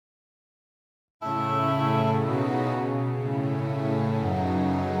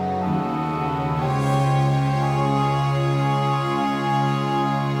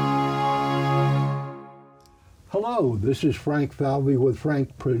Hello, this is Frank Falvey with Frank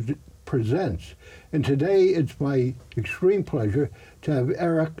Presents, and today it's my extreme pleasure to have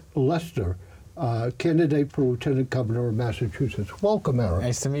Eric Lester, candidate for Lieutenant Governor of Massachusetts. Welcome, Eric.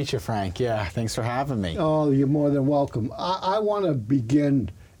 Nice to meet you, Frank. Yeah, thanks for having me. Oh, you're more than welcome. I want to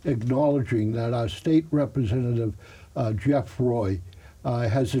begin acknowledging that our state representative, Jeff Roy,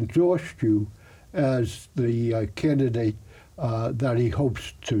 has endorsed you as the candidate that he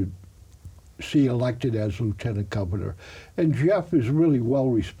hopes to see elected as Lieutenant Governor. And Jeff is really well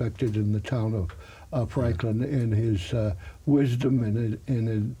respected in the town of Franklin, and his wisdom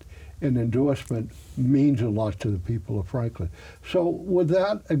and endorsement means a lot to the people of Franklin. So with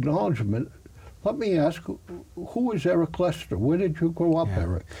that acknowledgement, let me ask, who is Eric Lester? Where did you grow up,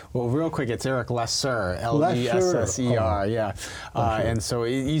 Eric? Well, real quick, it's Eric Lesser, L-E-S-S-E-R, yeah. And so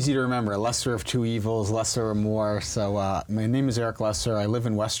easy to remember, lesser of two evils, lesser or more. So my name is Eric Lesser. I live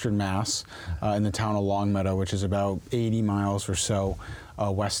in Western Mass, in the town of Longmeadow, which is about 80 miles or so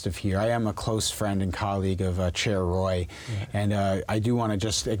west of here. I am a close friend and colleague of Chair Roy, and I do want to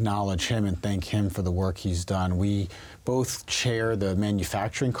just acknowledge him and thank him for the work he's done. We both chair the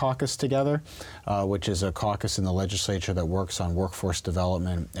Manufacturing Caucus together, which is a caucus in the legislature that works on workforce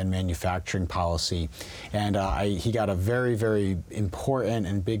development and manufacturing policy. And he got a very, very important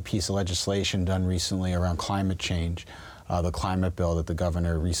and big piece of legislation done recently around climate change, the climate bill that the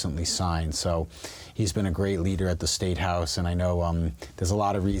governor recently signed. So he's been a great leader at the State House, and I know there's a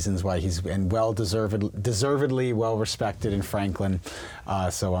lot of reasons why he's been deservedly well respected in Franklin.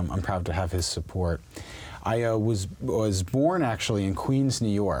 So I'm proud to have his support. I was born actually in Queens, New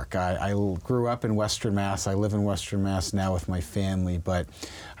York. I grew up in Western Mass. I live in Western Mass now with my family, but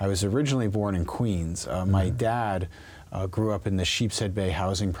I was originally born in Queens. My dad grew up in the Sheepshead Bay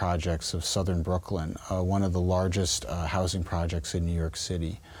housing projects of southern Brooklyn, one of the largest housing projects in New York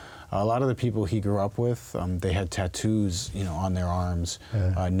City. A lot of the people he grew up with, they had tattoos, on their arms,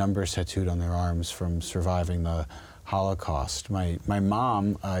 numbers tattooed on their arms from surviving the Holocaust. My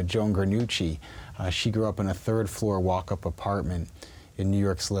mom, Joan Granucci, she grew up in a third-floor walk-up apartment in New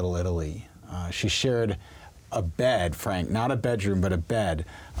York's Little Italy. She shared a bed, Frank, not a bedroom, but a bed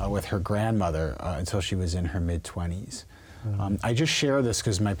with her grandmother until she was in her mid-20s. I just share this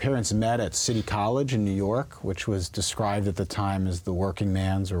because my parents met at City College in New York, which was described at the time as the working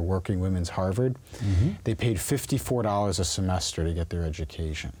man's or working women's Harvard. They paid $54 a semester to get their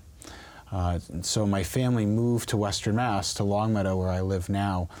education. So my family moved to Western Mass, to Longmeadow, where I live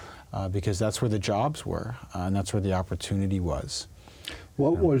now, because that's where the jobs were, and that's where the opportunity was.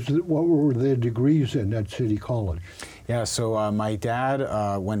 What were their degrees in at City College? Yeah, so my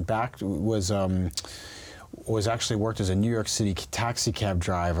dad went back, was actually worked as a New York City taxi cab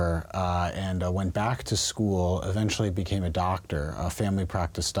driver, and went back to school, eventually became a doctor, a family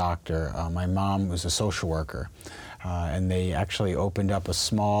practice doctor. My mom was a social worker, and they actually opened up a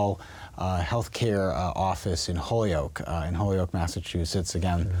small healthcare office in Holyoke, Massachusetts,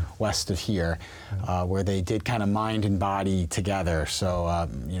 again, west of here, where they did kind of mind and body together. So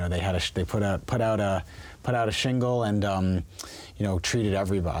they put out a shingle and treated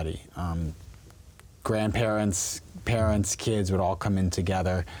everybody. Grandparents, parents, kids would all come in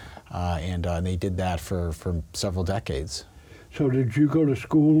together, and they did that for several decades. So did you go to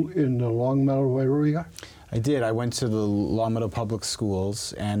school in the Longmeadow area? I did. I went to the Longmeadow Public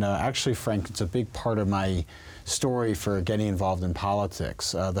Schools, and actually, Frank, it's a big part of my story for getting involved in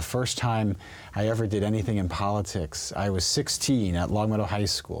politics. The first time I ever did anything in politics, I was 16 at Longmeadow High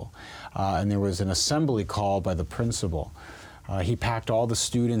School, and there was an assembly called by the principal. He packed all the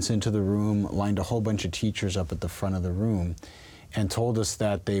students into the room, lined a whole bunch of teachers up at the front of the room, and told us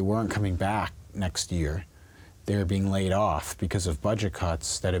that they weren't coming back next year. They were being laid off because of budget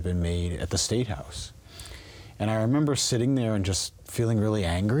cuts that had been made at the State House. And I remember sitting there and just feeling really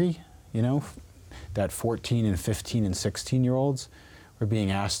angry, that 14 and 15 and 16-year-olds were being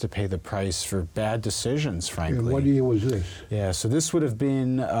asked to pay the price for bad decisions, frankly. And what year was this? Yeah, so this would have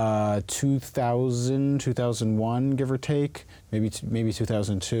been 2000, 2001, give or take, maybe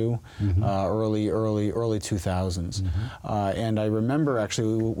 2002, early 2000s. And I remember,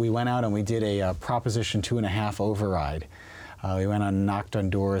 actually, we went out and we did a Proposition 2.5 override. We went out and knocked on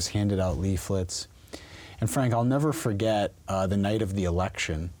doors, handed out leaflets. And Frank, I'll never forget the night of the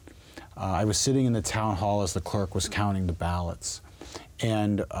election. I was sitting in the town hall as the clerk was counting the ballots.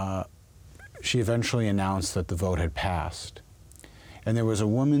 And she eventually announced that the vote had passed. And there was a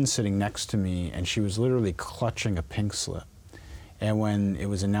woman sitting next to me, and she was literally clutching a pink slip. And when it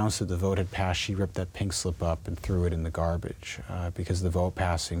was announced that the vote had passed, she ripped that pink slip up and threw it in the garbage because the vote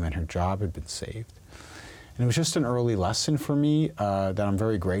passing meant her job had been saved. And it was just an early lesson for me that I'm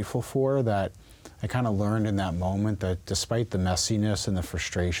very grateful for, that I kind of learned in that moment that despite the messiness and the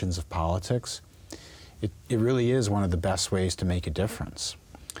frustrations of politics, it really is one of the best ways to make a difference.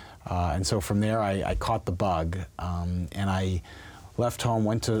 And so from there, I caught the bug, and I left home,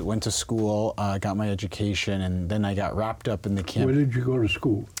 went to school, got my education, and then I got wrapped up in the camp. Where did you go to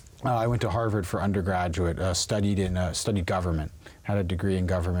school? I went to Harvard for undergraduate, studied government, had a degree in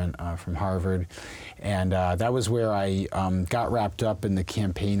government from Harvard, and that was where I got wrapped up in the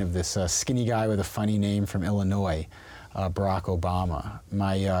campaign of this skinny guy with a funny name from Illinois, Barack Obama.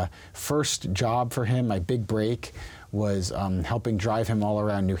 My first job for him, my big break, was helping drive him all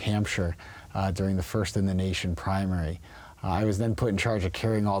around New Hampshire during the first in the nation primary. I was then put in charge of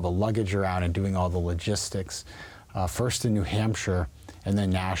carrying all the luggage around and doing all the logistics, first in New Hampshire and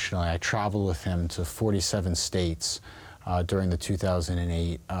then nationally. I traveled with him to 47 states during the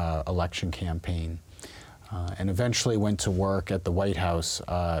 2008 election campaign, and eventually went to work at the White House.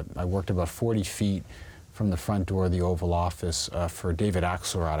 I worked about 40 feet from the front door of the Oval Office for David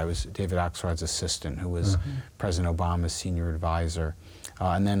Axelrod. I was David Axelrod's assistant, who was President Obama's senior advisor,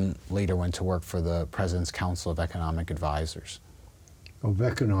 and then later went to work for the President's Council of Economic Advisors. Of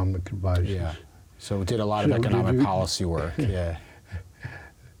economic advisors. Yeah. So did a lot of economic policy work. Yeah.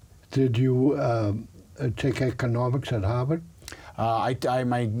 Did you take economics at Harvard?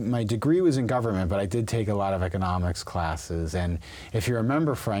 My degree was in government, but I did take a lot of economics classes. And if you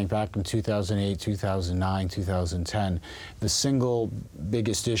remember, Frank, back in 2008, 2009, 2010, the single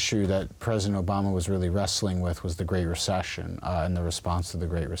biggest issue that President Obama was really wrestling with was the Great Recession and the response to the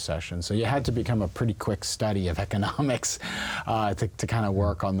Great Recession. So you had to become a pretty quick study of economics to kind of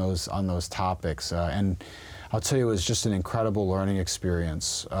work on those topics. And I'll tell you, it was just an incredible learning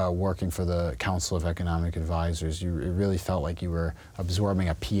experience working for the Council of Economic Advisors. It really felt like you were absorbing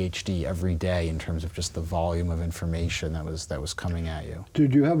a PhD every day in terms of just the volume of information that was coming at you.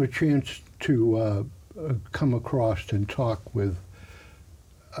 Did you have a chance to come across and talk with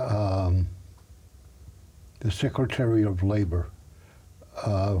the Secretary of Labor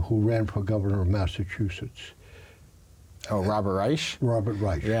who ran for governor of Massachusetts? Oh, Robert Reich? Robert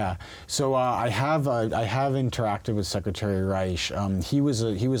Reich. Yeah. So I have interacted with Secretary Reich. He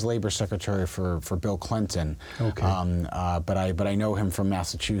was Labor Secretary for Bill Clinton. Okay. But I know him from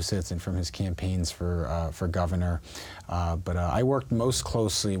Massachusetts and from his campaigns for governor. But I worked most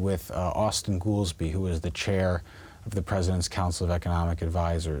closely with Austin Goolsbee, who was the chair of the President's Council of Economic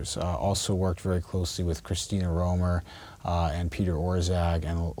Advisors. Also worked very closely with Christina Romer and Peter Orszag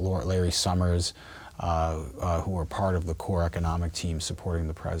and Larry Summers, who were part of the core economic team supporting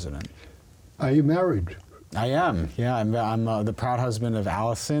the president. Are you married? I am, yeah. I'm the proud husband of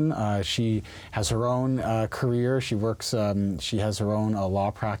Allison. She has her own career. She works. She has her own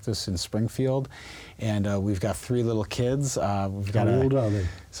law practice in Springfield, and we've got 3 little kids. We've got How old are they?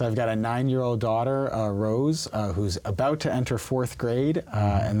 So I've got a 9-year-old daughter, Rose, who's about to enter 4th grade,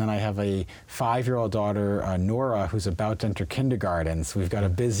 and then I have a 5-year-old daughter, Nora, who's about to enter kindergarten. So we've got a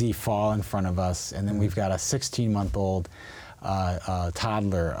busy fall in front of us, and then we've got a 16-month-old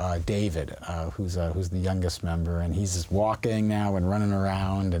toddler, David, who's the youngest member, and he's just walking now and running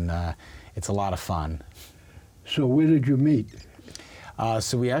around, and it's a lot of fun. So where did you meet?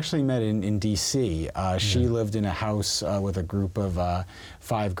 So we actually met in D.C. She lived in a house with a group of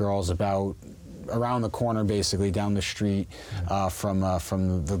 5 girls around the corner, basically down the street from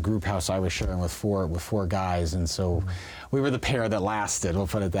the group house I was sharing with four guys, and so we were the pair that lasted. We'll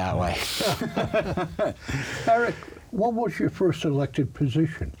put it that way. Eric, what was your first elected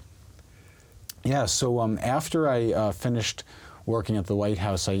position? Yeah, so after I finished working at the White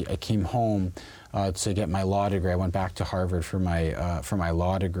House, I came home to get my law degree. I went back to Harvard for my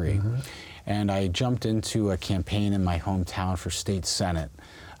law degree, and I jumped into a campaign in my hometown for state senate.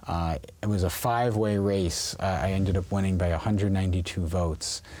 It was a 5-way race. I ended up winning by 192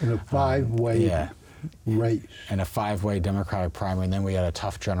 votes. In a 5-way race? In a 5-way Democratic primary, and then we had a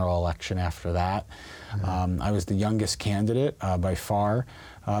tough general election after that. I was the youngest candidate by far,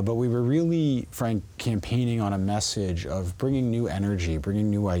 but we were really, Frank, campaigning on a message of bringing new energy, bringing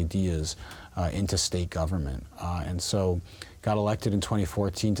new ideas into state government. And so got elected in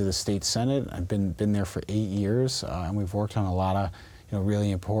 2014 to the state senate. I've been there for 8 years, and we've worked on a lot of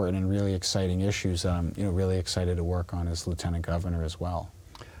really important and really exciting issues that I'm really excited to work on as lieutenant governor as well.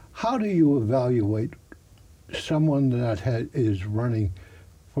 How do you evaluate someone that is running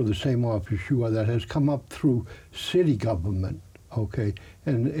for the same office you are, that has come up through city government, okay,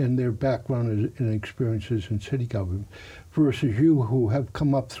 and their background and experiences in city government, versus you who have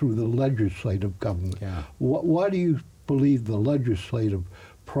come up through the legislative government? Yeah. Why do you believe the legislative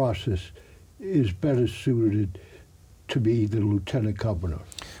process is better suited to be the lieutenant governor?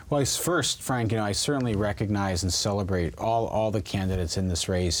 Well, first, Frank, I certainly recognize and celebrate all the candidates in this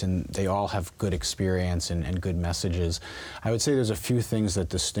race, and they all have good experience and good messages. I would say there's a few things that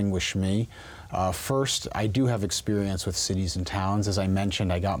distinguish me. First, I do have experience with cities and towns. As I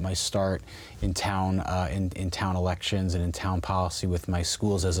mentioned, I got my start in town, in town elections and in town policy with my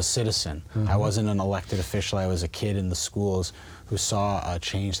schools as a citizen. I wasn't an elected official. I was a kid in the schools who saw a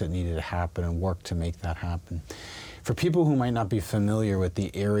change that needed to happen and worked to make that happen. For people who might not be familiar with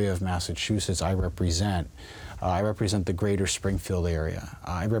the area of Massachusetts I represent the greater Springfield area.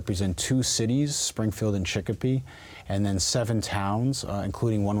 I represent 2 cities, Springfield and Chicopee, and then 7 towns,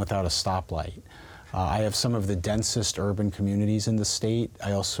 including one without a stoplight. I have some of the densest urban communities in the state.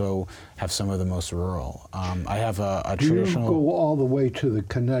 I also have some of the most rural. I have a traditional... Do you go all the way to the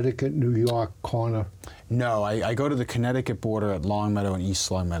Connecticut-New York corner? No, I go to the Connecticut border at Longmeadow and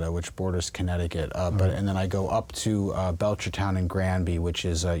East Longmeadow, which borders Connecticut, and then I go up to Belchertown and Granby, which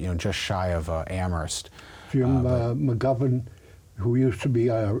is just shy of Amherst. Jim McGovern, who used to be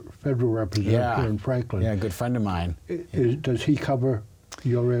a federal representative here in Franklin. Yeah, a good friend of mine. Does he cover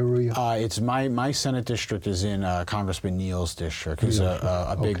your area? It's my Senate district is in Congressman Neal's district. He's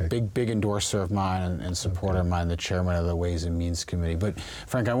a big endorser of mine and supporter of mine, the chairman of the Ways and Means Committee. But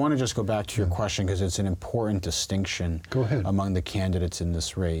Frank, I want to just go back to your question because it's an important distinction among the candidates in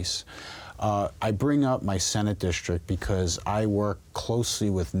this race. I bring up my Senate district because I work closely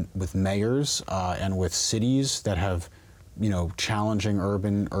with mayors and with cities that have, challenging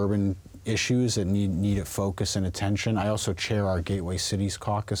urban issues that need focus and attention. I also chair our Gateway Cities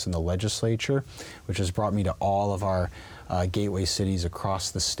Caucus in the legislature, which has brought me to all of our gateway cities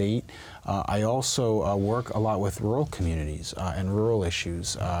across the state. I also work a lot with rural communities and rural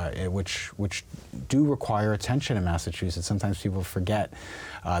issues, which do require attention in Massachusetts. Sometimes people forget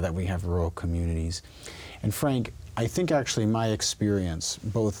that we have rural communities. And Frank, I think actually my experience,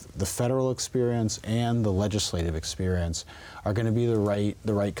 both the federal experience and the legislative experience, are going to be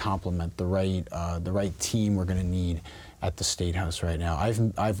the right complement, the right team we're going to need at the State House right now.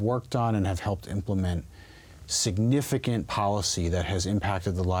 I've worked on and have helped implement significant policy that has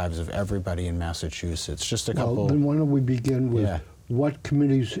impacted the lives of everybody in Massachusetts. Just a couple. Well, then why don't we begin with what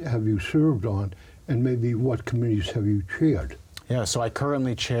committees have you served on, and maybe what committees have you chaired? Yeah, so I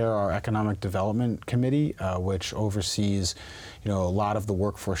currently chair our Economic Development Committee, which oversees, a lot of the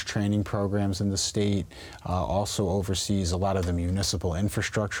workforce training programs in the state, also oversees a lot of the municipal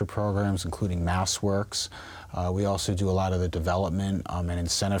infrastructure programs, including MassWorks. We also do a lot of the development and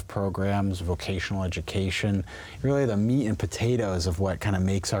incentive programs, vocational education, really the meat and potatoes of what kind of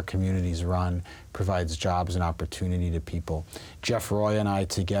makes our communities run, provides jobs and opportunity to people. Jeff Roy and I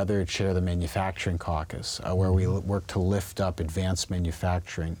together chair the Manufacturing Caucus, where we work to lift up advanced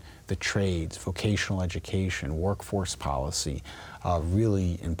manufacturing, the trades, vocational education, workforce policy,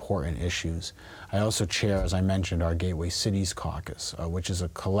 really important issues. I also chair, as I mentioned, our Gateway Cities Caucus, which is a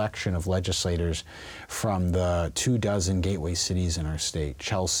collection of legislators from the 24 gateway cities in our state: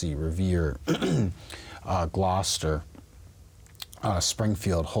 Chelsea, Revere, Gloucester,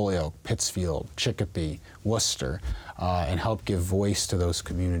 Springfield, Holyoke, Pittsfield, Chicopee, Worcester, and help give voice to those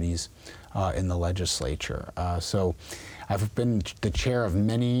communities in the legislature. So I've been the chair of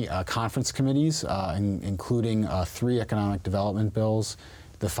many conference committees, including 3 economic development bills,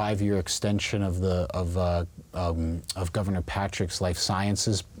 the 5-year extension of Governor Patrick's life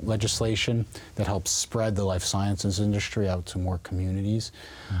sciences legislation that helps spread the life sciences industry out to more communities.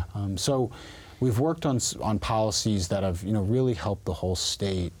 So we've worked on policies that have really helped the whole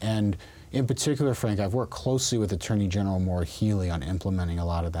state. And in particular, Frank, I've worked closely with Attorney General Maura Healey on implementing a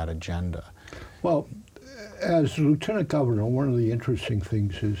lot of that agenda. Well, as Lieutenant Governor, one of the interesting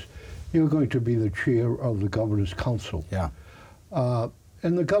things is you're going to be the chair of the Governor's Council. Yeah.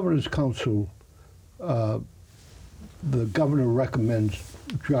 And the Governor's Council, the Governor recommends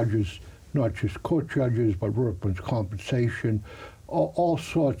judges, not just court judges, but workmen's compensation, all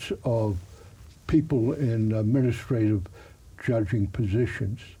sorts of people in administrative judging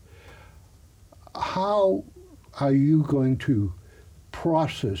positions. How are you going to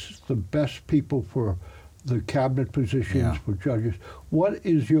process the best people for the cabinet positions, for judges? What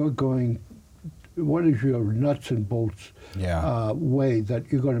is your nuts and bolts way that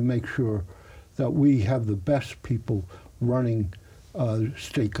you're going to make sure that we have the best people running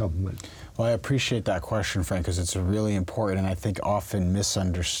state government? Well, I appreciate that question, Frank, because it's a really important and I think often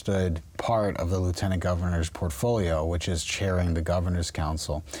misunderstood part of the Lieutenant Governor's portfolio, which is chairing the Governor's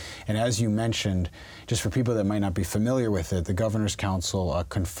Council. And as you mentioned, just for people that might not be familiar with it, the Governor's Council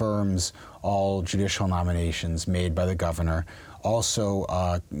confirms all judicial nominations made by the governor, also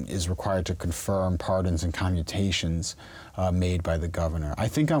is required to confirm pardons and commutations made by the governor. I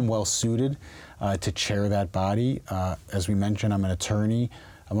think I'm well suited to chair that body. As we mentioned, I'm an attorney.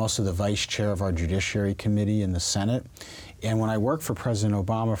 I'm also the vice chair of our Judiciary Committee in the Senate. And when I worked for President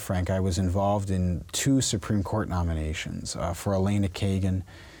Obama, Frank, I was involved in 2 Supreme Court nominations for Elena Kagan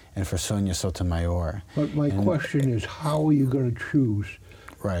and for Sonia Sotomayor. But my question is, how are you going to choose?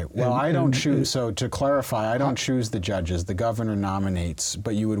 Right. Well, I don't choose. So to clarify, I don't choose the judges. The governor nominates.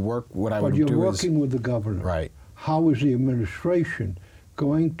 But you would work. What I would do is. But you're working with the governor. Right. How is the administration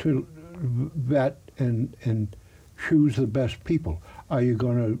going to vet and choose the best people? Are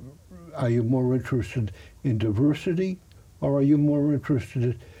you more interested in diversity, or are you more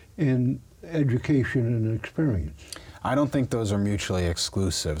interested in education and experience? I don't think those are mutually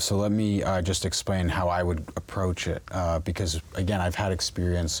exclusive. So let me just explain how I would approach it, because, again, I've had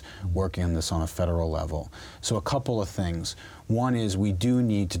experience working on this on a federal level. So a couple of things. One is we do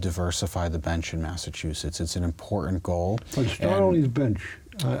need to diversify the bench in Massachusetts. It's an important goal. But it's not only the bench.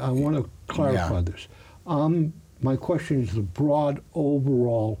 I want to clarify this. My question is the broad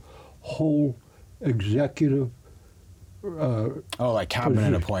overall whole executive like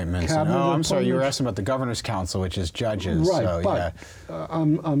cabinet appointments. I'm sorry, you were asking about the Governor's Council, which is judges. Right, so, but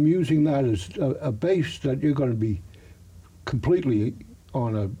I'm using that as a base that you're going to be completely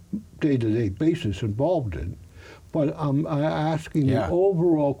on a day-to-day basis involved in. But I'm asking the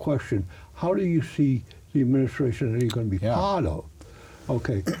overall question, how do you see the administration that you're going to be part of?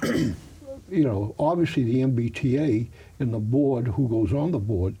 Okay, obviously the MBTA and the board, who goes on the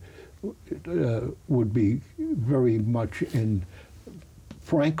board, would be very much in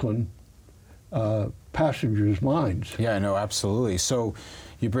Franklin passengers' minds. Yeah, no, absolutely. So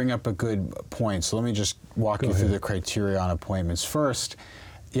you bring up a good point. So let me just walk you through the criteria on appointments. First,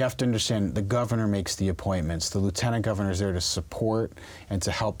 you have to understand the governor makes the appointments. The lieutenant governor is there to support and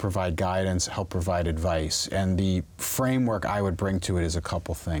to help provide guidance, help provide advice. And the framework I would bring to it is a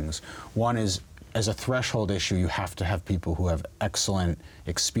couple things. One is, as a threshold issue, you have to have people who have excellent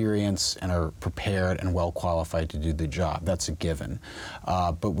experience and are prepared and well qualified to do the job. That's a given.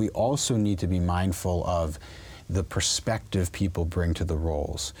 But we also need to be mindful of the perspective people bring to the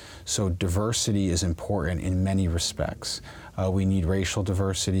roles. So diversity is important in many respects. We need racial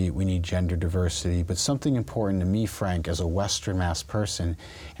diversity, we need gender diversity, but something important to me, Frank, as a Western Mass person,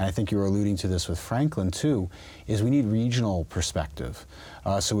 and I think you were alluding to this with Franklin too, is we need regional perspective.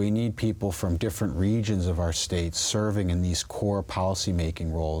 So we need people from different regions of our state serving in these core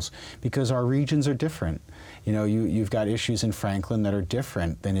policy-making roles, because our regions are different. You've got issues in Franklin that are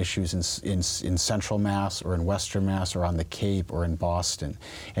different than issues in Central Mass or in Western Mass or on the Cape or in Boston.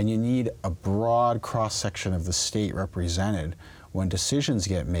 And you need a broad cross-section of the state represented when decisions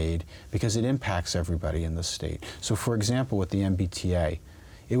get made, because it impacts everybody in the state. So for example, with the MBTA,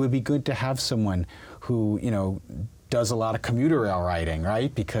 it would be good to have someone who, does a lot of commuter rail riding,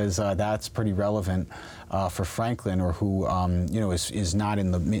 right? Because that's pretty relevant for Franklin, or who is not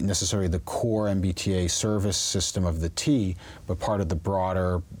in necessarily the core MBTA service system of the T, but part of the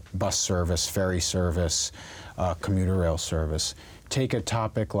broader bus service, ferry service, commuter rail service. Take a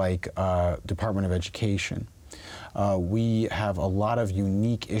topic like Department of Education. We have a lot of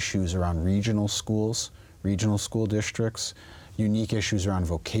unique issues around regional schools, regional school districts, unique issues around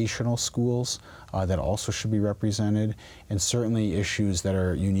vocational schools that also should be represented, and certainly issues that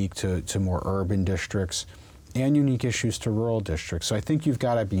are unique to more urban districts, and unique issues to rural districts. So I think you've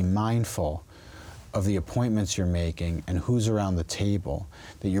got to be mindful of the appointments you're making and who's around the table,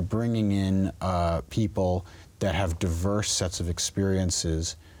 that you're bringing in people that have diverse sets of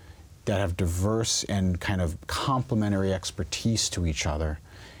experiences, that have diverse and kind of complementary expertise to each other.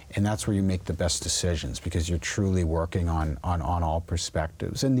 And that's where you make the best decisions, because you're truly working on all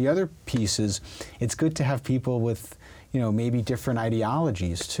perspectives. And the other piece is, it's good to have people with, maybe different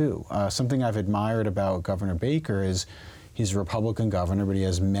ideologies too. Something I've admired about Governor Baker is he's a Republican governor, but he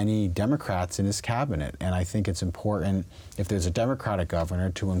has many Democrats in his cabinet. And I think it's important, if there's a Democratic governor,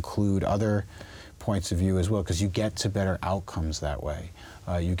 to include other points of view as well, because you get to better outcomes that way.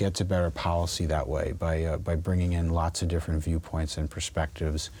 You get to better policy that way by bringing in lots of different viewpoints and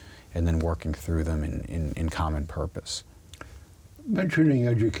perspectives, and then working through them in common purpose. Mentioning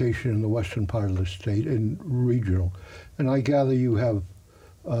education in the western part of the state and regional, and I gather you have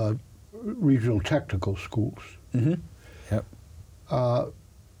regional technical schools. Mm-hmm. Yep.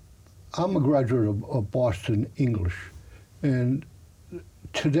 I'm a graduate of Boston English, and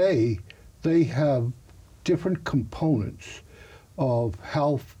today they have different components of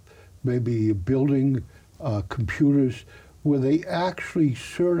health, maybe building, computers, where they actually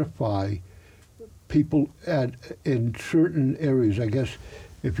certify people in certain areas. I guess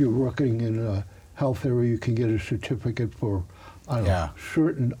if you're working in a health area, you can get a certificate for, I don't know,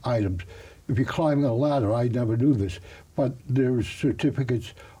 certain items. If you're climbing a ladder, I never knew this, but there's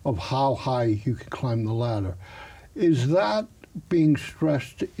certificates of how high you can climb the ladder. Is that being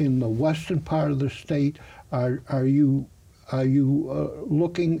stressed in the western part of the state? Are you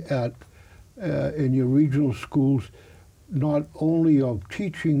looking at in your regional schools not only of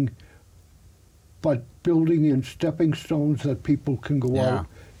teaching, but building in stepping stones that people can go out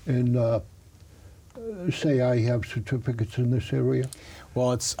and say, I have certificates in this area?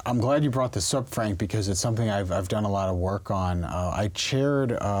 Well, I'm glad you brought this up, Frank, because it's something I've done a lot of work on. I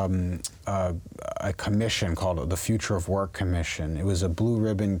chaired a commission called the Future of Work Commission. It was a blue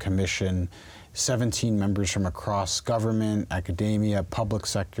ribbon commission, 17 members from across government, academia, public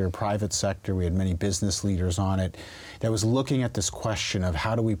sector, private sector. We had many business leaders on it that was looking at this question of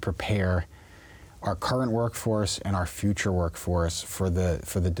how do we prepare our current workforce and our future workforce for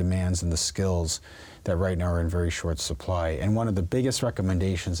the demands and the skills that right now are in very short supply. And one of the biggest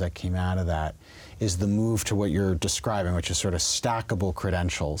recommendations that came out of that is the move to what you're describing, which is sort of stackable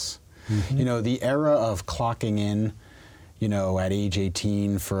credentials. Mm-hmm. You know, the era of clocking in, you know, at age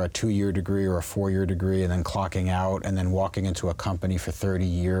 18 for a 2-year degree or a 4-year degree, and then clocking out, and then walking into a company for 30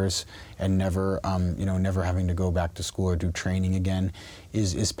 years and never, never having to go back to school or do training again,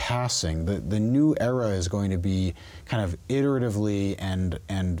 is passing. The new era is going to be kind of iteratively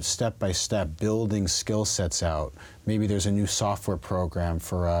and step by step building skill sets out. Maybe there's a new software program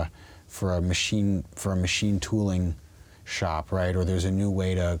for a machine tooling shop, right? Or there's a new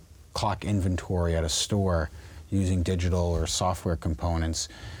way to clock inventory at a store using digital or software components.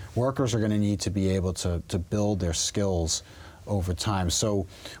 Workers are going to need to be able to build their skills over time. So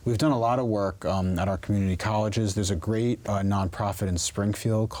we've done a lot of work at our community colleges. There's a great nonprofit in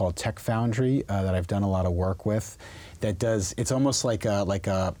Springfield called Tech Foundry that I've done a lot of work with. That does. It's almost like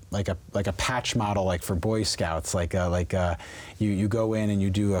a patch model, like for Boy Scouts. You go in and you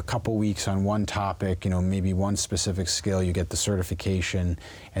do a couple weeks on one topic, you know, maybe one specific skill. You get the certification,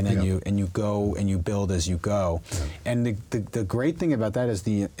 and then you go and you build as you go. Yeah. And the great thing about that is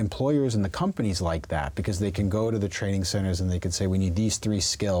the employers and the companies like that, because they can go to the training centers and they can say, we need these 3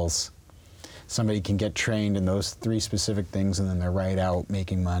 skills. Somebody can get trained in those 3 specific things, and then they're right out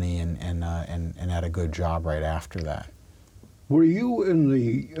making money and at a good job right after that. Were you in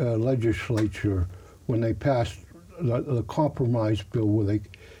the legislature when they passed the compromise bill where they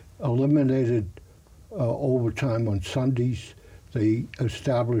eliminated overtime on Sundays? They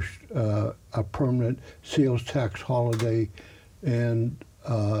established a permanent sales tax holiday, and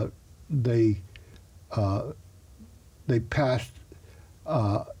they passed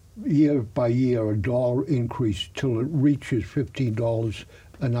year by year a $1 increase till it reaches $15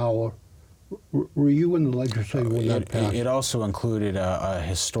 an hour. Were you in the legislature when that passed? It also included a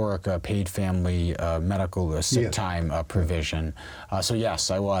historic paid family medical sick time provision. So yes,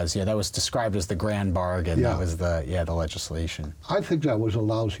 I was. Yeah, that was described as the grand bargain. Yeah. That was the legislation. I think that was a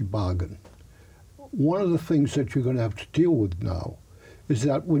lousy bargain. One of the things that you're going to have to deal with now is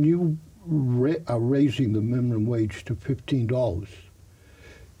that when you are raising the minimum wage to $15,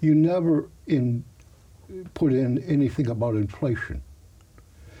 you never put in anything about inflation.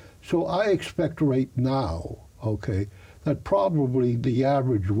 So I expect right now, okay, that probably the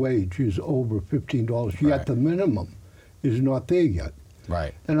average wage is over $15, yet the minimum is not there yet.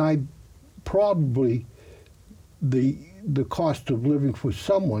 Right. And probably the cost of living for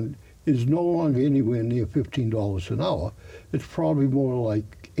someone is no longer anywhere near $15 an hour. It's probably more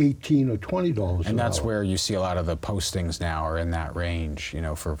like $18 or $20 an hour. And that's where you see a lot of the postings now are in that range, you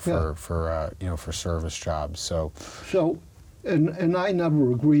know, for service jobs. So and I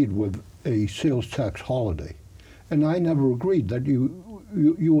never agreed with a sales tax holiday, and I never agreed that you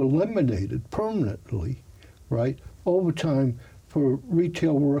eliminated permanently, right, overtime for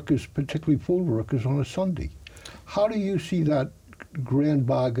retail workers, particularly food workers, on a Sunday. How do you see that grand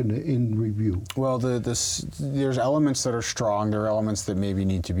bargain in review? Well, there's elements that are strong. There are elements that maybe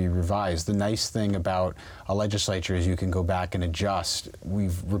need to be revised. The nice thing about a legislature is you can go back and adjust.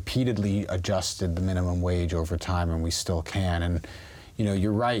 We've repeatedly adjusted the minimum wage over time, and we still can. And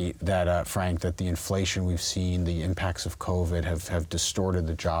you're right that, Frank, that the inflation we've seen, the impacts of COVID have distorted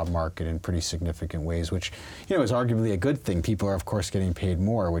the job market in pretty significant ways, which, is arguably a good thing. People are, of course, getting paid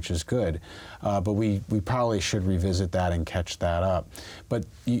more, which is good. But we probably should revisit that and catch that up. But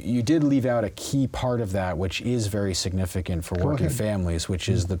you did leave out a key part of that, which is very significant for working families, which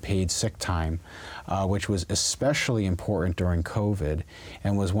is the paid sick time, which was especially important during COVID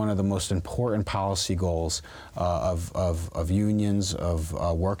and was one of the most important policy goals of unions, of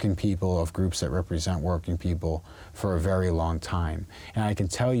working people, of groups that represent working people for a very long time. And I can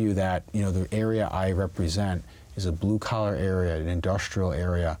tell you that, the area I represent is a blue-collar area, an industrial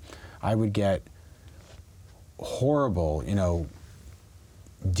area. I would get horrible,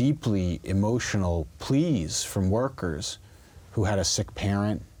 deeply emotional pleas from workers who had a sick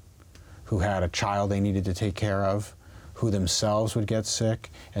parent, who had a child they needed to take care of, who themselves would get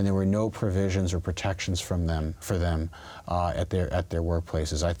sick, and there were no provisions or protections for them at their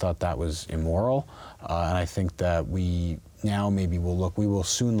workplaces. I thought that was immoral, and I think that we will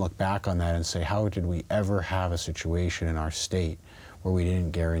soon look back on that and say, how did we ever have a situation in our state where we didn't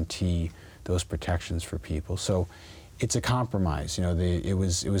guarantee those protections for people? So it's a compromise. It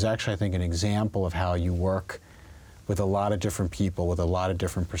was actually, I think, an example of how you work with a lot of different people, with a lot of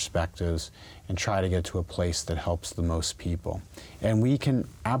different perspectives, and try to get to a place that helps the most people. And we can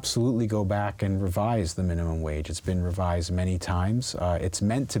absolutely go back and revise the minimum wage. It's been revised many times. It's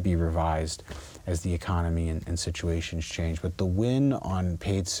meant to be revised as the economy and situations change. But the win on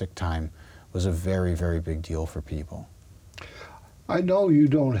paid sick time was a very, very big deal for people. I know you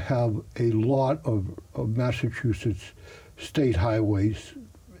don't have a lot of Massachusetts state highways,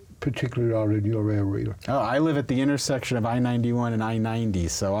 particularly out in your area. Oh, I live at the intersection of I-91 and I-90,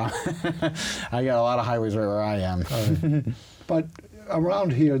 so I got a lot of highways right where I am. But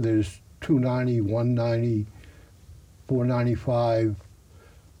around here, there's 290, 190, 495.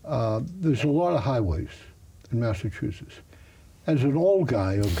 There's a lot of highways in Massachusetts. As an old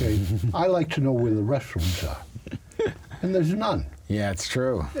guy, I like to know where the restrooms are. And there's none. Yeah, it's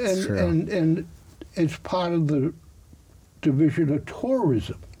true. It's true. And it's part of the division of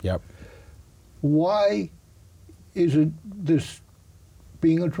tourism. Yep. Why isn't this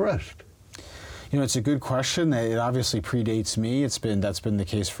being addressed? It's a good question. It obviously predates me. That's been the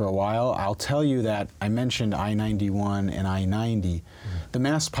case for a while. I'll tell you that I mentioned I-91 and I-90. The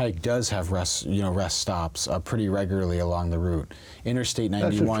Mass Pike does have rest stops pretty regularly along the route. Interstate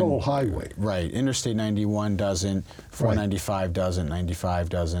 91. That's a toll highway. Right. Interstate 91 doesn't. 495 doesn't. 95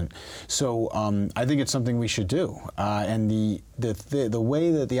 doesn't. So I think it's something we should do. And the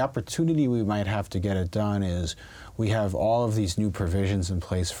way that the opportunity we might have to get it done is we have all of these new provisions in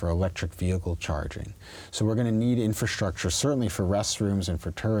place for electric vehicle charging. So we're going to need infrastructure, certainly for restrooms and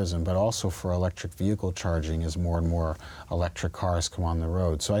for tourism, but also for electric vehicle charging as more and more electric cars come on the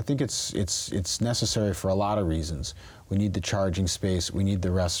road. So I think it's necessary for a lot of reasons. We need the charging space, we need the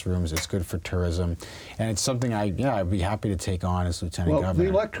restrooms, it's good for tourism, and it's something I'd be happy to take on as Lieutenant Governor. The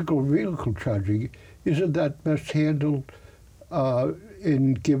electrical vehicle charging, isn't that best handled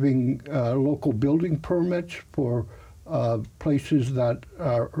in giving local building permits for places that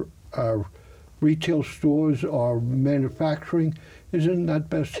are retail stores or manufacturing? Isn't that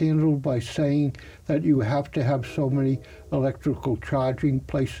best handled by saying that you have to have so many electrical charging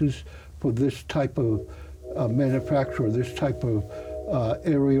places for this type of manufacturer, this type of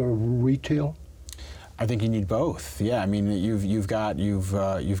area of retail? I think you need both. Yeah, I mean, you've got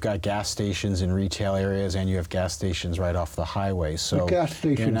gas stations in retail areas, and you have gas stations right off the highway. So the gas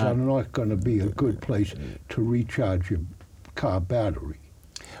stations are not going to be a good place to recharge your car battery.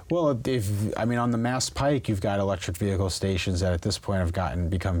 Well, on the Mass Pike, you've got electric vehicle stations that at this point have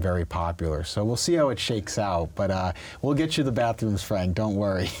become very popular. So we'll see how it shakes out. But we'll get you the bathrooms, Frank. Don't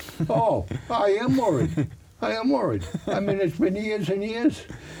worry. Oh, I am worried. I mean, it's been years and years.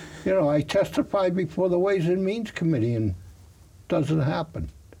 I testified before the Ways and Means Committee, and it doesn't happen.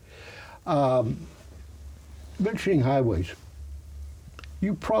 Mentioning highways,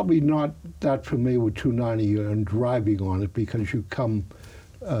 you're probably not that familiar with 290 and driving on it because you come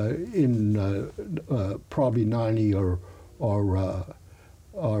in probably 90 or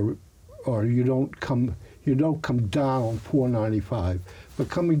you don't come down 495, but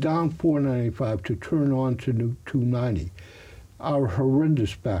coming down 495 to turn on to 290 are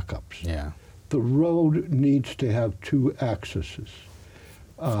horrendous backups. Yeah. The road needs to have two accesses,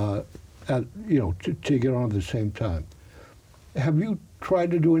 to get on at the same time. Have you tried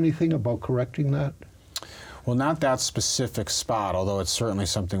to do anything about correcting that? Well, not that specific spot, although it's certainly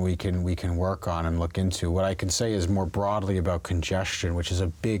something we can work on and look into. What I can say is more broadly about congestion, which is a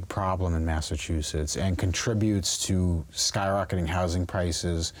big problem in Massachusetts and contributes to skyrocketing housing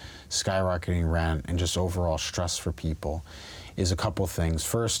prices, skyrocketing rent, and just overall stress for people, is a couple things.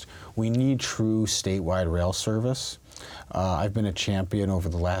 First, we need true statewide rail service. I've been a champion over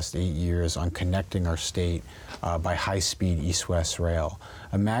the last 8 years on connecting our state by high-speed east-west rail.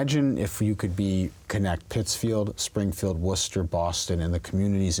 Imagine if you could connect Pittsfield, Springfield, Worcester, Boston, and the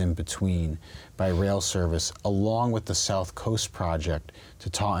communities in between by rail service, along with the South Coast project to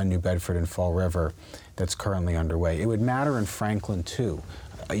Taunton, New Bedford, and Fall River that's currently underway. It would matter in Franklin, too,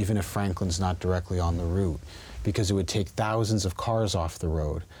 even if Franklin's not directly on the route, because it would take thousands of cars off the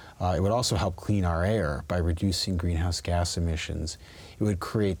road. It would also help clean our air by reducing greenhouse gas emissions. It would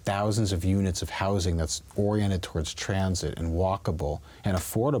create thousands of units of housing that's oriented towards transit and walkable and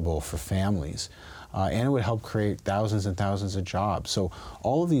affordable for families. And it would help create thousands and thousands of jobs. So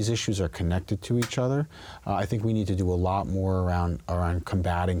all of these issues are connected to each other. I think we need to do a lot more around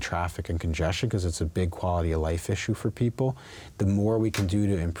combating traffic and congestion, because it's a big quality of life issue for people. The more we can do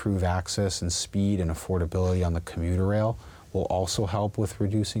to improve access and speed and affordability on the commuter rail will also help with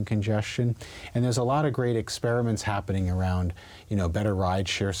reducing congestion. And there's a lot of great experiments happening around, better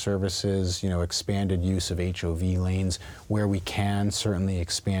rideshare services, expanded use of HOV lanes where we can, certainly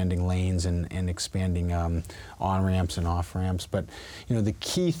expanding lanes and expanding on-ramps and off-ramps. But, the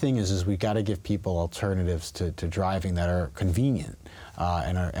key thing is we've got to give people alternatives to driving that are convenient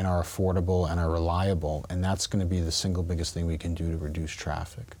and are affordable and are reliable. And that's going to be the single biggest thing we can do to reduce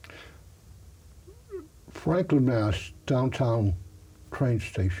traffic. Franklin, Mass. Downtown train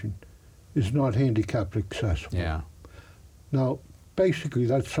station is not handicapped accessible. Yeah. Now, basically,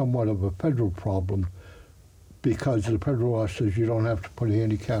 that's somewhat of a federal problem, because the federal law says you don't have to put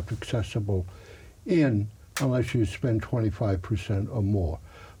handicapped accessible in unless you spend 25% or more.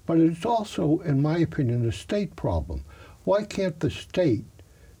 But it's also, in my opinion, a state problem. Why can't the state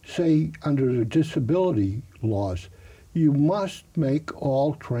say, under the disability laws, you must make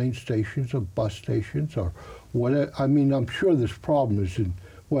all train stations or bus stations or whatever? I mean, I'm sure this problem is in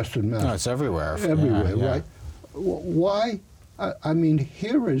Western Mass. No, it's everywhere. Everywhere, yeah. right? Why? I mean,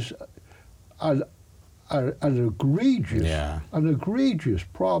 here is an egregious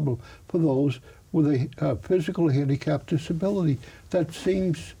problem for those with a physical handicap disability that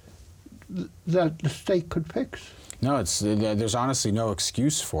seems that the state could fix. No, there's honestly no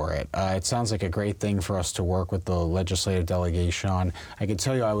excuse for it. It sounds like a great thing for us to work with the legislative delegation on. I can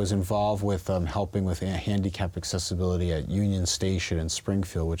tell you I was involved with helping with handicap accessibility at Union Station in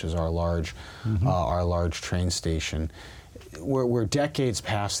Springfield, which is our large train station. We're decades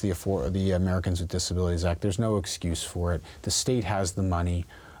past the Americans with Disabilities Act. There's no excuse for it. The state has the money.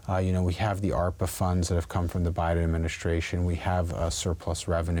 We have the ARPA funds that have come from the Biden administration. We have surplus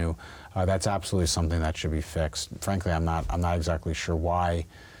revenue. That's absolutely something that should be fixed. Frankly, I'm not exactly sure why,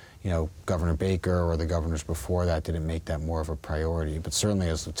 Governor Baker or the governors before that didn't make that more of a priority. But certainly,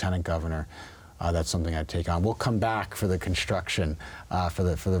 as Lieutenant Governor, that's something I'd take on. We'll come back for the construction, for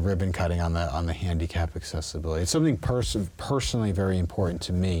the ribbon cutting on the handicap accessibility. It's something personally very important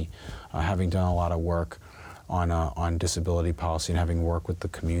to me, having done a lot of work on disability policy and having worked with the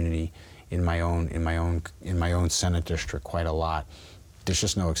community in my own Senate district quite a lot. There's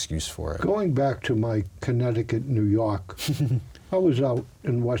just no excuse for it. Going back to my Connecticut, New York, I was out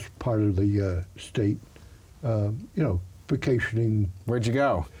in west part of the state, vacationing. Where'd you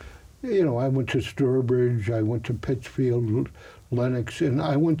go? I went to Sturbridge, I went to Pittsfield, Lenox, and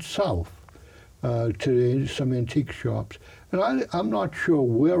I went south to some antique shops. And I'm not sure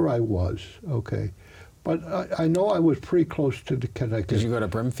where I was, okay, but I know I was pretty close to the Connecticut. Did you go to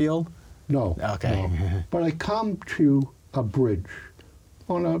Brimfield? No. Okay. No. But I come to a bridge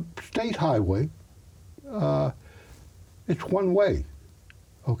on a state highway. It's one way,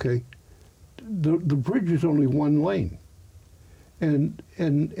 okay? The bridge is only one lane. And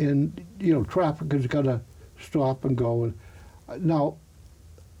traffic has got to stop and go. Now,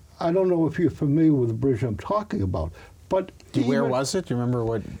 I don't know if you're familiar with the bridge I'm talking about, but where was it? Do you remember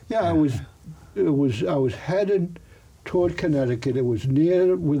what? Yeah, I was headed toward Connecticut. It was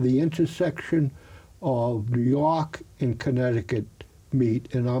near where the intersection of New York and Connecticut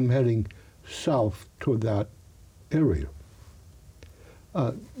meet, and I'm heading south toward that area.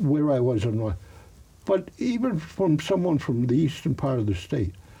 Where I was in North. But even from someone from the eastern part of the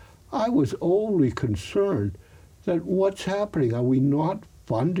state, I was only concerned that what's happening? Are we not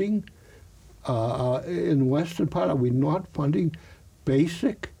funding in the western part? Are we not funding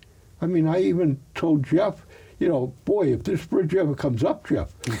basic? I mean, I even told Jeff, boy, if this bridge ever comes up,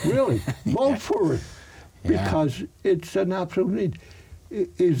 Jeff, really, vote for it. Yeah. because it's an absolute need.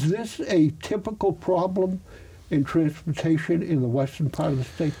 Is this a typical problem in transportation in the western part of the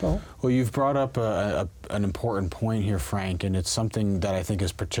state, though? Well, you've brought up an important point here, Frank, and it's something that I think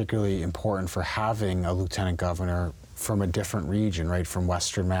is particularly important for having a lieutenant governor from a different region, right, from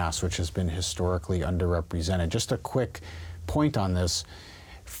Western Mass, which has been historically underrepresented. Just a quick point on this.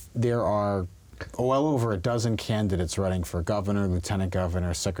 There are well over a dozen candidates running for governor, lieutenant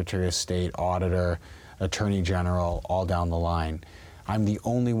governor, secretary of state, auditor, attorney general, all down the line. I'm the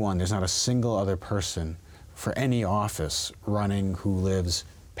only one. There's not a single other person for any office running who lives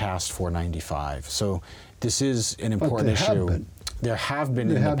past 495. So this is an important issue. There have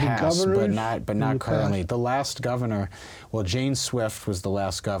been in the past, but not currently. The last governor, well, Jane Swift was the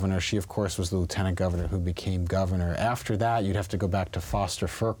last governor. She, of course, was the lieutenant governor who became governor. After that, you'd have to go back to Foster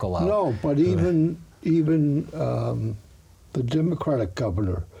Ferkalow. No, but even the Democratic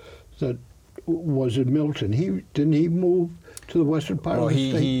governor that was in Milton, didn't he move to the western part of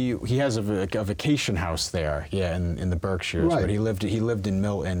the state? He has a vacation house there, yeah, in the Berkshires. Right. But he lived in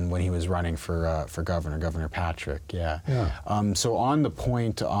Milton when he was running for Governor Patrick. Yeah. So on the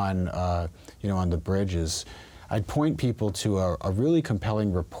point on on the bridges, I'd point people to a really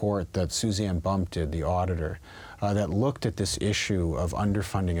compelling report that Suzanne Bump did, the auditor, that looked at this issue of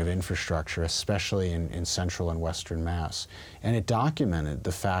underfunding of infrastructure, especially in central and western Mass, and it documented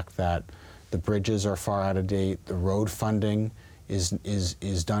the fact that the bridges are far out of date. The road funding is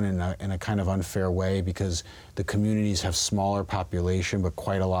done in a kind of unfair way because the communities have smaller population but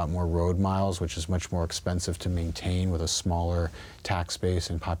quite a lot more road miles, which is much more expensive to maintain with a smaller tax base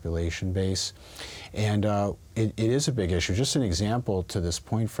and population base. And it is a big issue. Just an example to this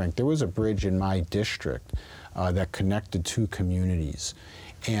point, Frank, there was a bridge in my district that connected two communities.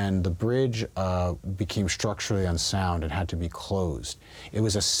 And the bridge became structurally unsound and had to be closed. It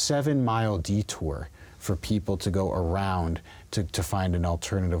was a 7-mile detour for people to go around to find an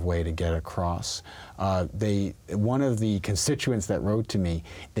alternative way to get across. One of the constituents that wrote to me,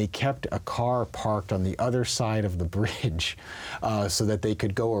 they kept a car parked on the other side of the bridge so that they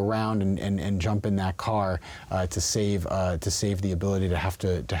could go around and jump in that car to save the ability to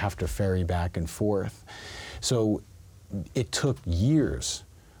have to ferry back and forth. So it took years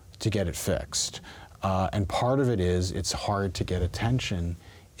to get it fixed. And part of it is it's hard to get attention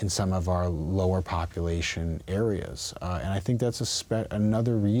in some of our lower population areas. And I think that's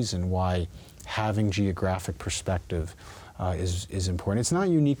another reason why having geographic perspective is important. It's not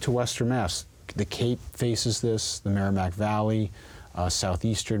unique to Western Mass. The Cape faces this, the Merrimack Valley,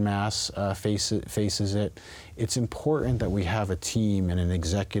 southeastern Mass faces it. It's important that we have a team and an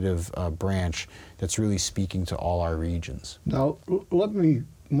executive branch that's really speaking to all our regions. Now,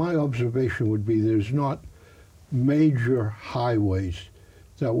 my observation would be there's not major highways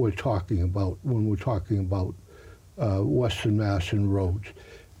that we're talking about when we're talking about Western Mass and roads.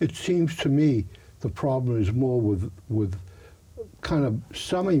 It seems to me the problem is more with kind of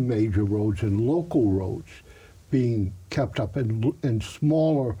semi-major roads and local roads being kept up and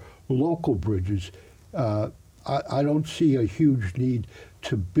smaller local bridges. I don't see a huge need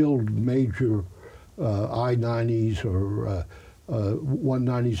to build major I-90s or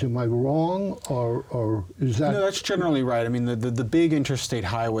 190s. Am I wrong, or is that? No, that's generally right. I mean, the big interstate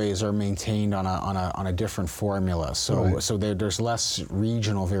highways are maintained on a different formula, so right. So there's less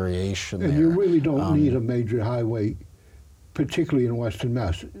regional variation. And there. you really don't need a major highway, particularly in Western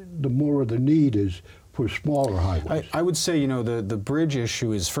Mass. The more the need is for smaller highways. I would say, the bridge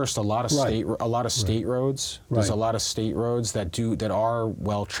issue is first a lot of state roads. There's a lot of state roads that are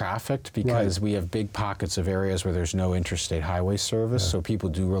well trafficked because we have big pockets of areas where there's no interstate highway service, so people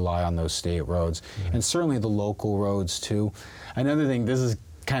do rely on those state roads, and certainly the local roads too. Another thing, this is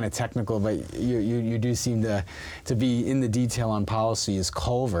kind of technical, but you do seem to be in the detail on policy, is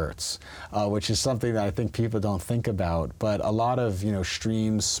culverts, which is something that I think people don't think about. But a lot of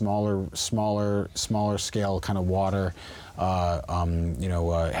streams, smaller scale kind of water,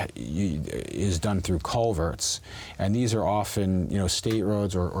 is done through culverts, and these are often state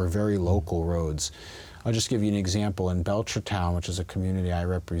roads or very local roads. I'll just give you an example. In Belchertown, which is a community I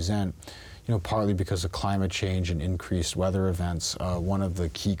represent, partly because of climate change and increased weather events, one of the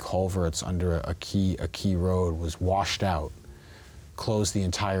key culverts under a key road was washed out, closed the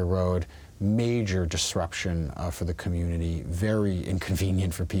entire road. major disruption for the community, very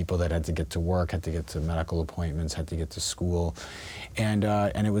inconvenient for people that had to get to work, had to get to medical appointments, had to get to school. And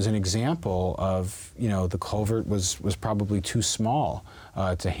it was an example of, the culvert was probably too small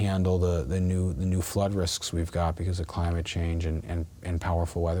to handle the new flood risks we've got because of climate change and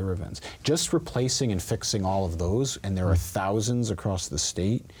powerful weather events. Just replacing and fixing all of those, and there are thousands across the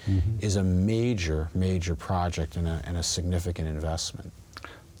state, is a major project and a significant investment.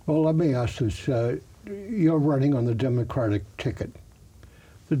 Well, let me ask this. You're running on the Democratic ticket.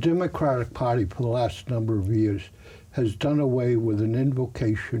 The Democratic Party for the last number of years has done away with an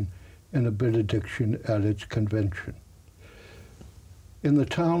invocation and a benediction at its convention. In the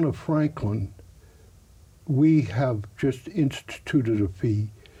town of Franklin, we have just instituted a fee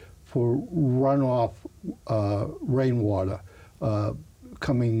for runoff rainwater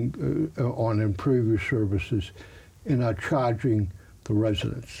coming on impervious surfaces and are charging the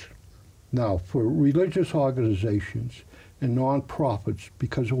residents. Now, for religious organizations and nonprofits,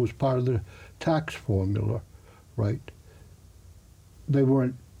 because it was part of the tax formula, right, they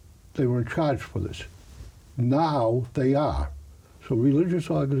weren't charged for this. Now they are. So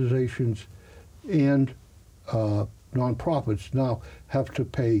religious organizations and nonprofits now have to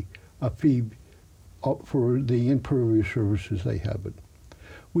pay a fee for the impervious surfaces they have it.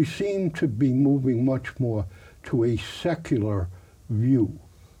 We seem to be moving much more to a secular view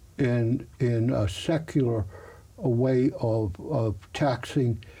and in a secular way of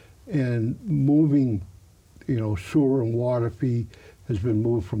taxing and moving, sewer and water fee has been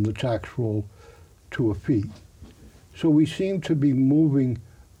moved from the tax roll to a fee. So we seem to be moving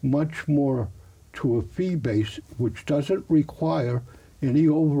much more to a fee base, which doesn't require any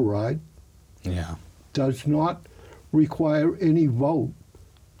override, does not require any vote,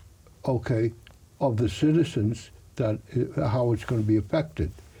 of the citizens, that how it's going to be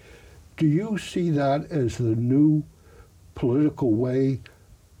affected. Do you see that as the new political way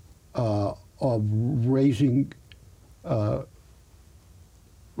of raising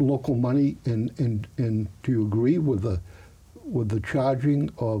local money? And do you agree with the charging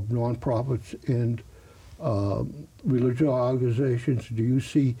of nonprofits and religious organizations? Do you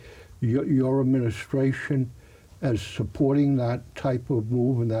see your administration as supporting that type of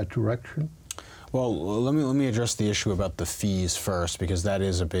move in that direction? Well, let me address the issue about the fees first, because that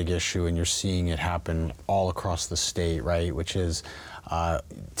is a big issue, and you're seeing it happen all across the state, right? Which is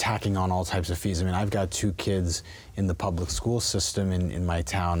tacking on all types of fees. I mean, I've got 2 kids in the public school system in my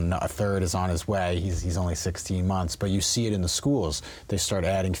town. A third is on his way. He's only 16 months, but you see it in the schools. They start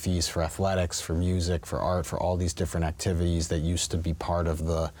adding fees for athletics, for music, for art, for all these different activities that used to be part of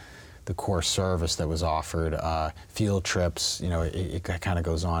the core service that was offered, field trips, it kind of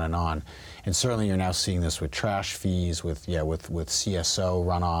goes on. And certainly you're now seeing this with trash fees, with CSO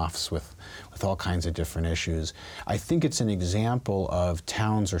runoffs, with all kinds of different issues. I think it's an example of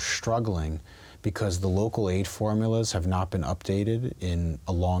towns are struggling because the local aid formulas have not been updated in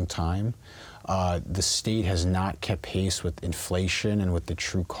a long time. The state has not kept pace with inflation and with the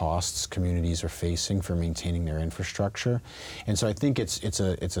true costs communities are facing for maintaining their infrastructure. And so I think it's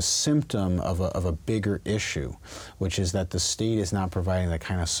a symptom of a bigger issue, which is that the state is not providing the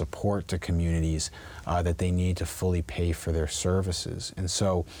kind of support to communities that they need to fully pay for their services. And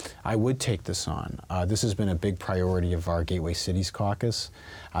so I would take this on. This has been a big priority of our Gateway Cities Caucus.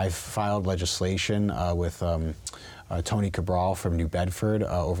 I've filed legislation with Tony Cabral from New Bedford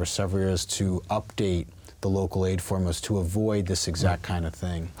over several years to update the local aid formulas to avoid this exact kind of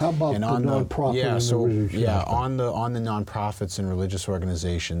thing. How about and the on nonprofit and religious on the nonprofits and religious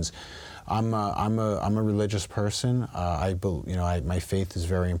organizations, I'm a religious person. My faith is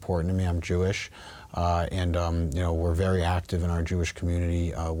very important to me. I'm Jewish, and we're very active in our Jewish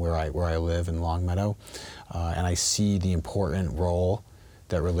community where I live in Longmeadow, and I see the important role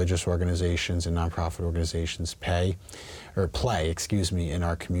that religious organizations and nonprofit organizations play in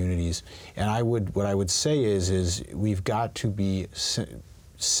our communities. And what I would say is we've got to be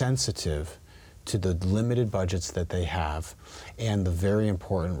sensitive to the limited budgets that they have and the very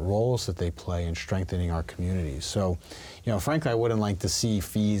important roles that they play in strengthening our communities. So, frankly, I wouldn't like to see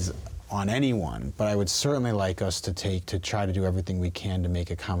fees on anyone, but I would certainly like us to try to do everything we can to make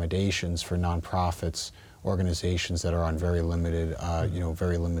accommodations for nonprofits, organizations that are on very limited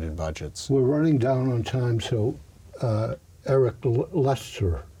budgets. We're running down on time, so Eric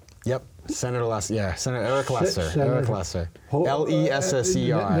Lesser. Yep, Senator Lesser. Yeah, Senator Eric Lesser. Eric Lesser.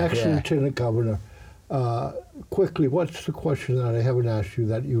 Lesser. Next Lieutenant Governor. Quickly, what's the question that I haven't asked you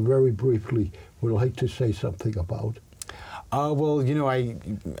that you very briefly would like to say something about? Well, I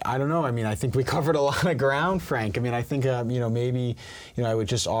don't know. I mean, I think we covered a lot of ground, Frank. I mean, I think, maybe, I would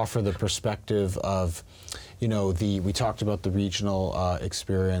just offer the perspective of, we talked about the regional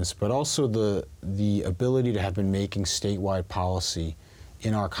experience, but also the ability to have been making statewide policy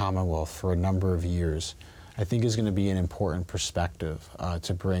in our Commonwealth for a number of years, I think is going to be an important perspective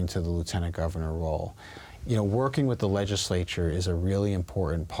to bring to the Lieutenant Governor role. Working with the legislature is a really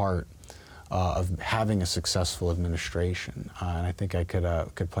important part of having a successful administration, and I think I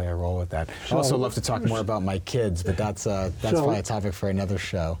could play a role with that. I'd also love to talk more about my kids, but that's probably a topic for another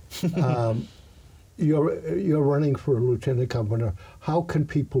show. You're running for Lieutenant Governor. How can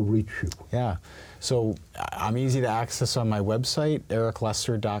people reach you? Yeah, so I'm easy to access on my website,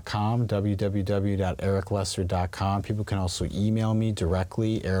 ericlesser.com, www.ericlesser.com. People can also email me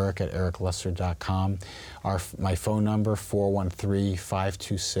directly, eric@ericlesser.com. My phone number,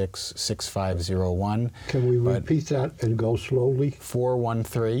 413-526-6501. Can we repeat that and go slowly?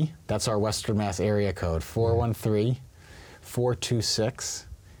 413, that's our Western Mass area code,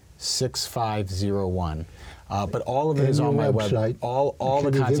 413-426-6501. But all of it is on my website. All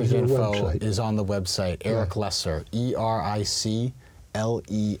the contact info is on the website, Eric Lesser,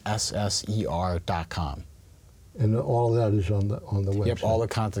 EricLesser.com. And all that is on the website. Yep, all the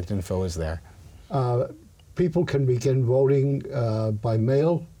contact info is there. People can begin voting by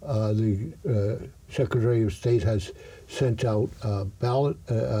mail. The Secretary of State has sent out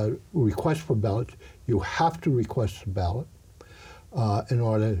requests for ballots. You have to request a ballot in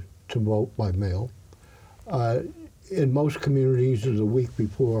order to vote by mail. In most communities, the week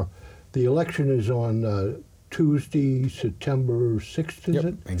before, the election is on Tuesday, September 6th, is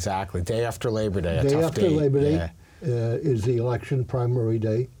it? Exactly. Day after Labor Day, Day after Labor Day is the election primary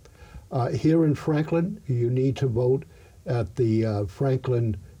day. Here in Franklin, you need to vote at the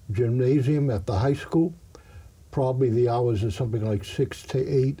Franklin Gymnasium at the high school. Probably the hours are something like 6 to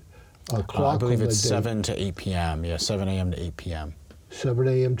 8 o'clock. I believe it's 7 to 8 p.m. Yeah, 7 a.m. to 8 p.m. 7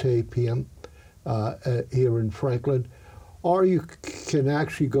 a.m. to 8 p.m. Here in Franklin. Or you can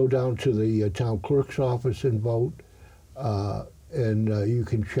actually go down to the town clerk's office and vote, and you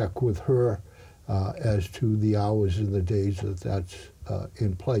can check with her as to the hours and the days that's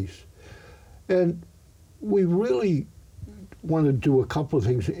in place. And we really want to do a couple of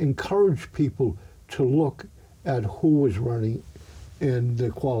things, encourage people to look at who is running and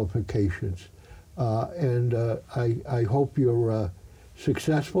the qualifications. I hope you're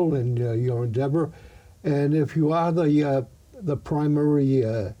successful in your endeavor. And if you are the primary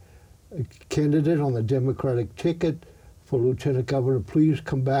candidate on the Democratic ticket for Lieutenant Governor, please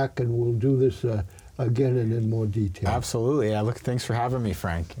come back and we'll do this again and in more detail. Absolutely. Yeah, look, thanks for having me,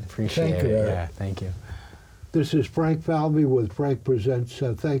 Frank. Appreciate it. Yeah, thank you. This is Frank Falvey with Frank Presents,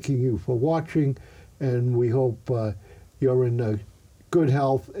 thanking you for watching, and we hope you're in good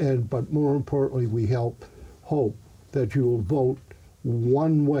health, but more importantly, we hope that you will vote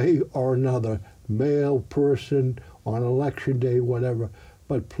one way or another, male, person, on election day, whatever,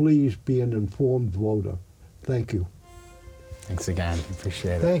 but please be an informed voter. Thank you. Thanks again.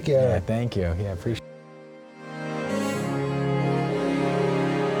 Appreciate it. Thank you. Yeah, thank you. Yeah, appreciate it.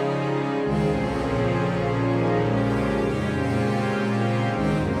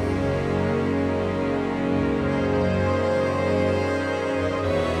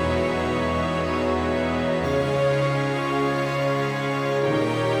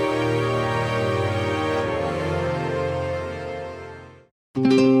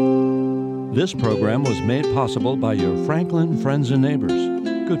 This program was made possible by your Franklin friends and neighbors,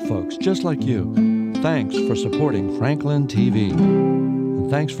 good folks just like you. Thanks for supporting Franklin TV. And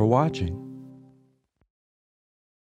thanks for watching.